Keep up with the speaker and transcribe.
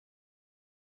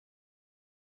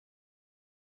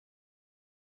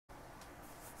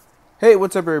Hey,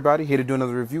 what's up everybody? Here to do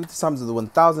another review. This time is the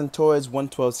 1000 Toys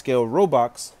 112 scale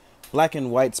Robox Black and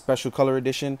White Special Color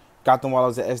Edition. Got them while I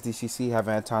was at SDCC,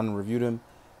 haven't had time to review them,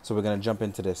 so we're going to jump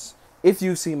into this. If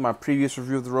you've seen my previous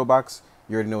review of the Robox,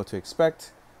 you already know what to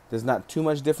expect. There's not too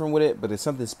much different with it, but there's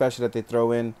something special that they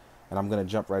throw in, and I'm going to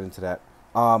jump right into that.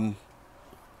 I'm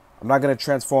not going to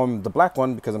transform the black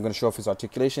one because I'm going to show off his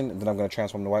articulation, and then I'm going to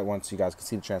transform the white one so you guys can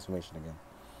see the transformation again.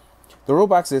 The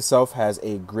Robox itself has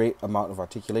a great amount of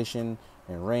articulation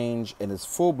and range, and it's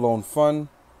full-blown fun.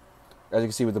 As you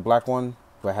can see with the black one,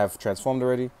 who I have transformed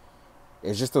already,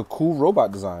 it's just a cool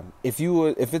robot design. If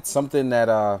it's something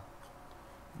that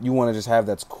you want to just have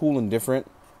that's cool and different,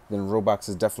 then Robox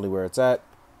is definitely where it's at.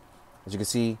 As you can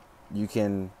see, you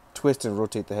can twist and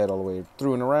rotate the head all the way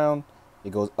through and around.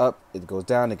 It goes up, it goes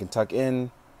down, it can tuck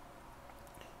in.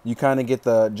 You kind of get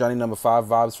the Johnny Number 5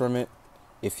 vibes from it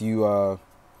if you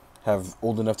have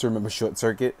old enough to remember Short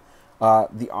Circuit.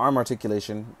 The arm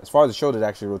articulation, as far as the shoulder, it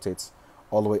actually rotates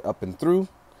all the way up and through.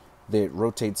 It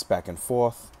rotates back and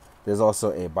forth. There's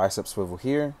also a bicep swivel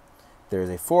here. There's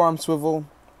a forearm swivel,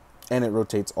 and it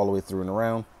rotates all the way through and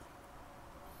around.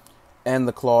 And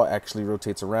the claw actually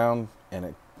rotates around, and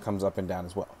it comes up and down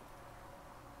as well.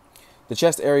 The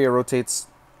chest area rotates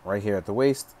right here at the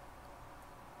waist.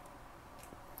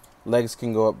 Legs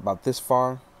can go up about this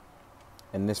far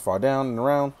and this far down and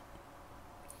around.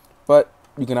 But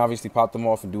you can obviously pop them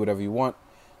off and do whatever you want.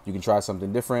 You can try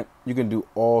something different. You can do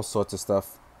all sorts of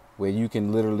stuff where you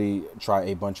can literally try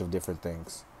a bunch of different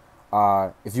things.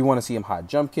 If you want to see him high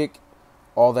jump kick,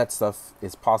 all that stuff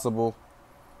is possible.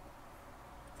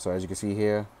 So as you can see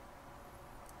here,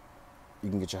 you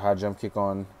can get your high jump kick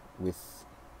on with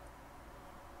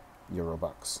your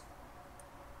Robox.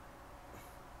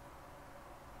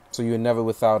 So you're never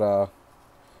without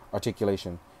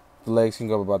articulation. The legs can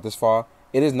go up about this far.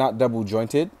 It is not double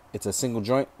jointed. It's a single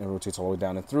joint. It rotates all the way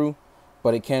down and through,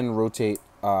 but it can rotate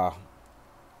all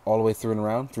the way through and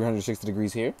around, 360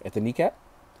 degrees here at the kneecap.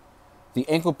 The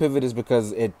ankle pivot is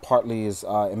because it partly is,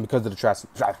 and because of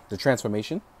the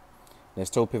transformation. There's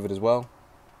toe pivot as well.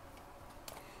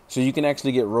 So you can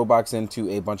actually get Robox into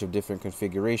a bunch of different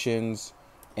configurations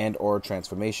and or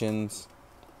transformations,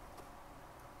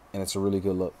 and it's a really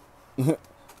good look.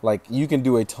 Like, you can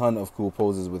do a ton of cool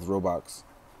poses with Robox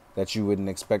that you wouldn't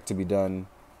expect to be done,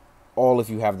 all if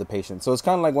you have the patience. So it's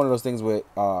kind of like one of those things with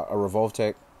a Revolve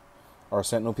Tech or a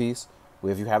Sentinel piece,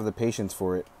 where if you have the patience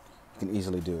for it, you can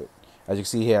easily do it. As you can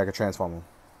see here, I can transform them.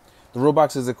 The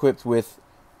Robox is equipped with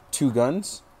 2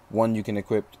 guns. One you can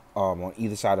equip on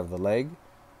either side of the leg.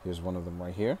 Here's one of them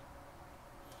right here.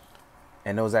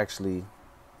 And those actually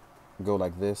go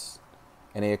like this.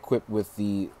 And they equip with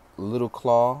the little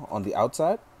claw on the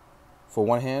outside for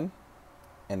one hand,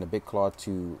 and the big claw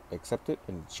to accept it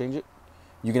and change it.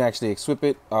 You can actually equip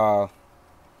it hand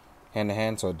to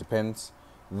hand, so it depends.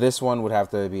 This one would have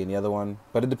to be in the other one,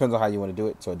 but it depends on how you want to do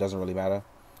it, so it doesn't really matter.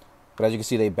 But as you can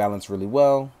see, they balance really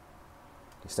well.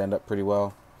 They stand up pretty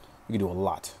well. You can do a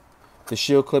lot. The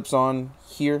shield clips on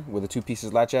here where the 2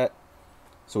 pieces latch at.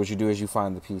 So what you do is you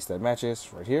find the piece that matches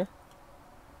right here.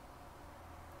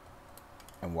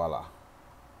 And voila.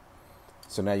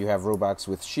 So now you have Robox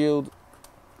with shield,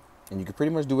 and you can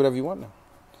pretty much do whatever you want now.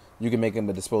 You can make him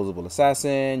a disposable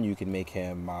assassin. You can make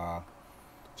him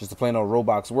just a plain old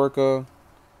Robox worker,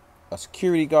 a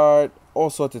security guard, all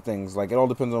sorts of things. Like, it all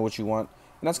depends on what you want.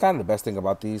 And that's kind of the best thing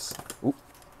about these. Oop.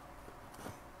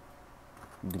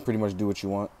 You can pretty much do what you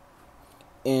want.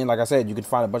 And like I said, you can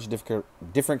find a bunch of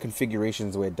different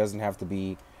configurations where it doesn't have to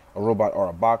be a robot or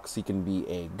a box. He can be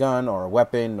a gun or a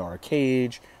weapon or a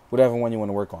cage, whatever one you want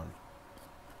to work on.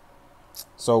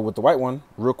 So with the white one,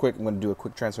 real quick, I'm going to do a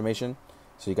quick transformation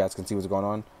so you guys can see what's going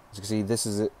on. As you can see, this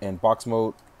is it in box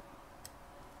mode,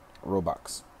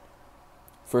 Robox.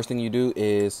 First thing you do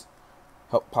is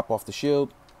help pop off the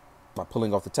shield by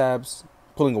pulling off the tabs,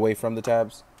 pulling away from the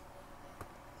tabs.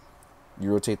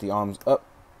 You rotate the arms up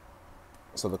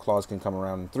so the claws can come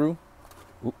around and through.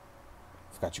 Oop,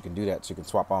 forgot you can do that, so you can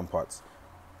swap arm parts.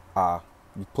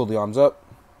 You pull the arms up,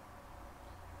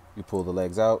 you pull the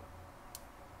legs out.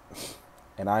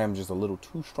 And I am just a little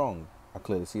too strong. I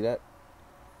clearly see that.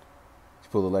 You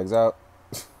pull the legs out.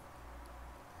 So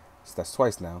that's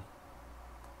twice now.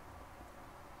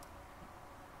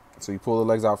 So you pull the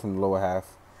legs out from the lower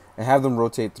half and have them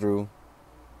rotate through.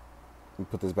 Let me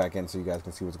put this back in so you guys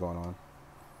can see what's going on.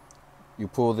 You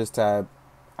pull this tab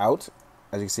out.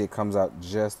 As you can see, it comes out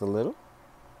just a little.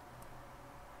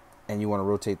 And you want to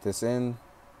rotate this in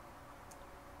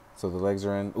so the legs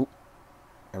are in. Oop.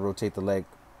 And rotate the leg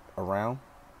around.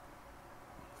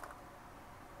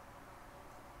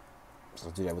 So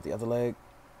let's do that with the other leg.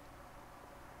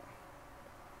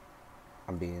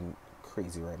 I'm being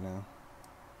crazy right now.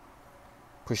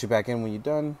 Push it back in when you're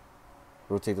done.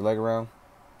 Rotate the leg around.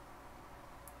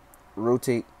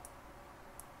 Rotate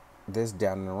this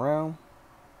down and around.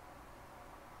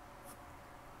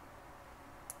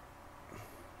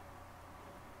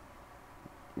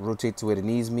 Rotate to where the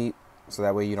knees meet, so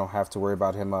that way you don't have to worry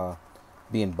about him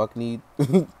being buck-kneed.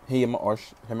 him or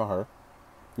her.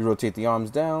 You rotate the arms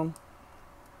down.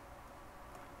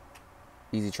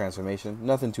 Easy transformation.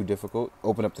 Nothing too difficult.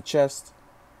 Open up the chest.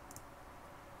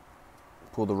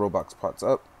 Pull the Robox parts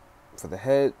up for the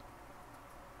head.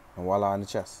 And voila, in the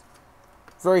chest.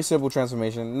 Very simple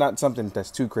transformation. Not something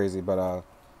that's too crazy, but if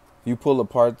you pull the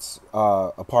parts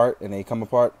apart and they come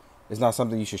apart, it's not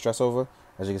something you should stress over.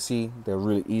 As you can see, they're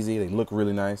really easy. They look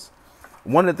really nice.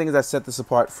 One of the things that set this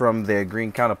apart from their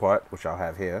green counterpart, which I'll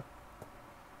have here.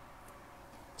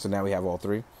 So now we have all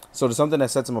three. So there's something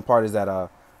that sets them apart is that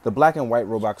the black and white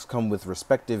Robox come with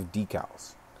respective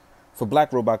decals. For black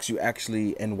Robox, you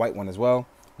actually, and white one as well,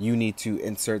 you need to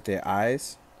insert their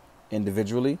eyes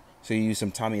individually. So you use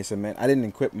some Tamiya cement. I didn't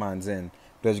equip mine's in,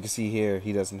 but as you can see here,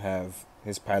 he doesn't have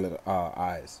his pilot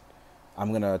eyes. I'm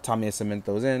going to Tamiya cement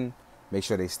those in, make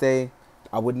sure they stay.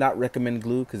 I would not recommend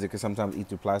glue because it can sometimes eat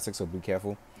through plastic, so be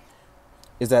careful.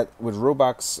 Is that with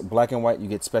Robox black and white, you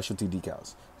get specialty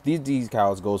decals. These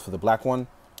decals goes for the black one.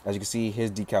 As you can see,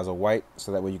 his decals are white,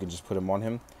 so that way you can just put them on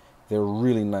him. They're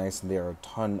really nice, and there are a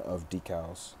ton of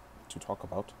decals to talk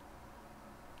about.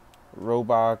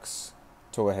 Robox,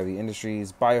 Toa Heavy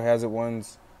Industries, biohazard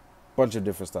ones, bunch of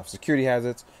different stuff. Security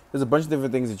hazards. There's a bunch of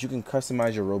different things that you can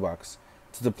customize your Robox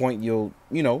to the point you'll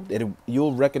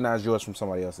recognize yours from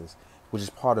somebody else's, which is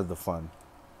part of the fun.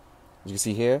 As you can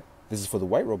see here, this is for the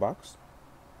white Robox,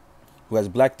 who has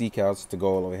black decals to go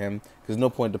all over him. There's no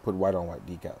point to put white on white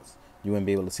decals. You wouldn't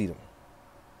be able to see them.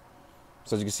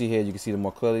 So as you can see here, you can see them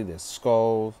more clearly. There's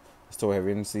skulls, there's Toa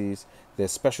Heavy Industries,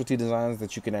 there's specialty designs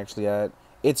that you can actually add.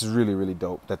 It's really, really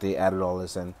dope that they added all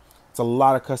this in. It's a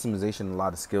lot of customization, a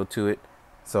lot of skill to it.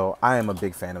 So I am a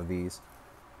big fan of these.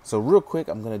 So real quick,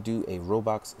 I'm going to do a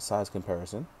Robox size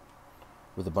comparison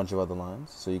with a bunch of other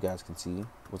lines so you guys can see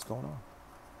what's going on.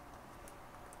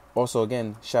 Also,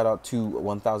 again, shout out to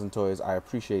 1000 Toys. I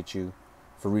appreciate you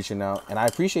for reaching out. And I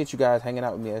appreciate you guys hanging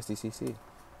out with me at SDCC.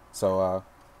 So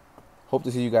hope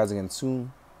to see you guys again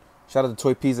soon. Shout out to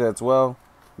Toy Pizza as well.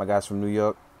 My guys from New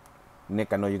York.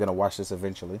 Nick, I know you're going to watch this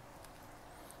eventually.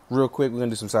 Real quick, we're going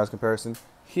to do some size comparison.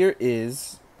 Here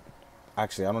is...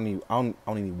 Actually, I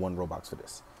only need one Robox for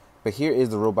this. But here is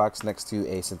the Robox next to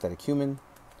a synthetic human.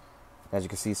 As you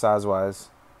can see, size-wise,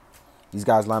 these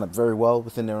guys line up very well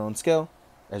within their own scale,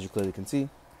 as you clearly can see.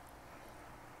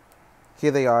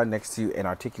 Here they are next to an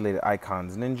articulated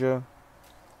Icons Ninja.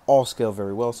 All scale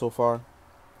very well so far.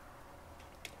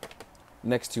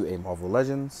 Next to a Marvel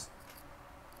Legends.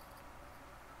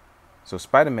 So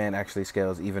Spider-Man actually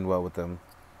scales even well with them.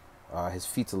 His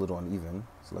feet's a little uneven,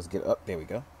 so let's get up. There we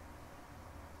go.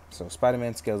 So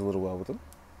Spider-Man scales a little well with them.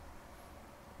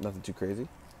 Nothing too crazy.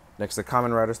 Next to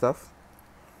Kamen Rider stuff.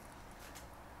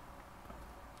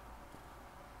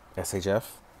 SHF.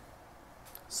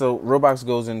 So Robox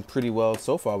goes in pretty well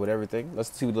so far with everything.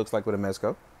 Let's see what it looks like with a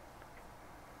Mezco.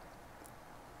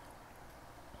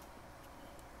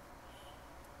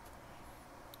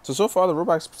 So far the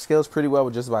Robox scales pretty well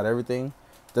with just about everything.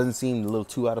 Doesn't seem a little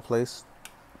too out of place.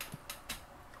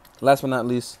 Last but not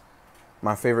least,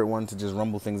 my favorite one to just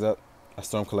rumble things up, a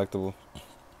Storm Collectible.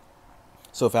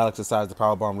 So if Alex decides the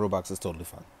Powerbomb Robox is totally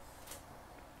fine.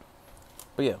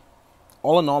 But yeah,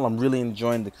 all in all, I'm really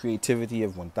enjoying the creativity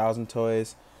of 1000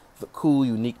 Toys, the cool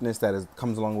uniqueness that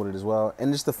comes along with it as well,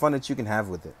 and just the fun that you can have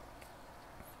with it.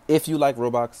 If you like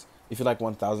Robox, if you like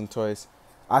 1000 Toys,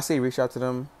 I say reach out to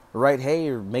them. Right, hey,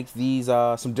 or make these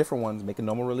some different ones, make a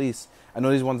normal release. I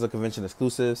know these ones are convention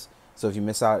exclusives, so if you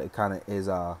miss out, it kind of is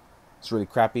it's really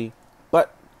crappy.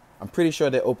 But I'm pretty sure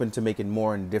they're open to making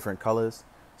more in different colors.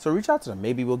 So reach out to them.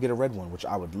 Maybe we'll get a red one, which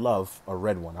I would love a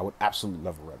red one. I would absolutely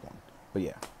love a red one. But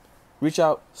yeah, reach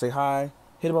out, say hi,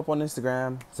 hit them up on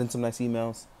Instagram, send some nice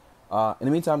emails. In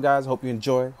the meantime, guys, hope you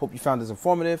enjoy. Hope you found this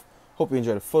informative. Hope you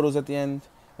enjoy the photos at the end.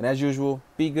 And as usual,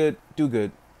 be good, do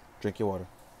good, drink your water.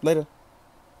 Later.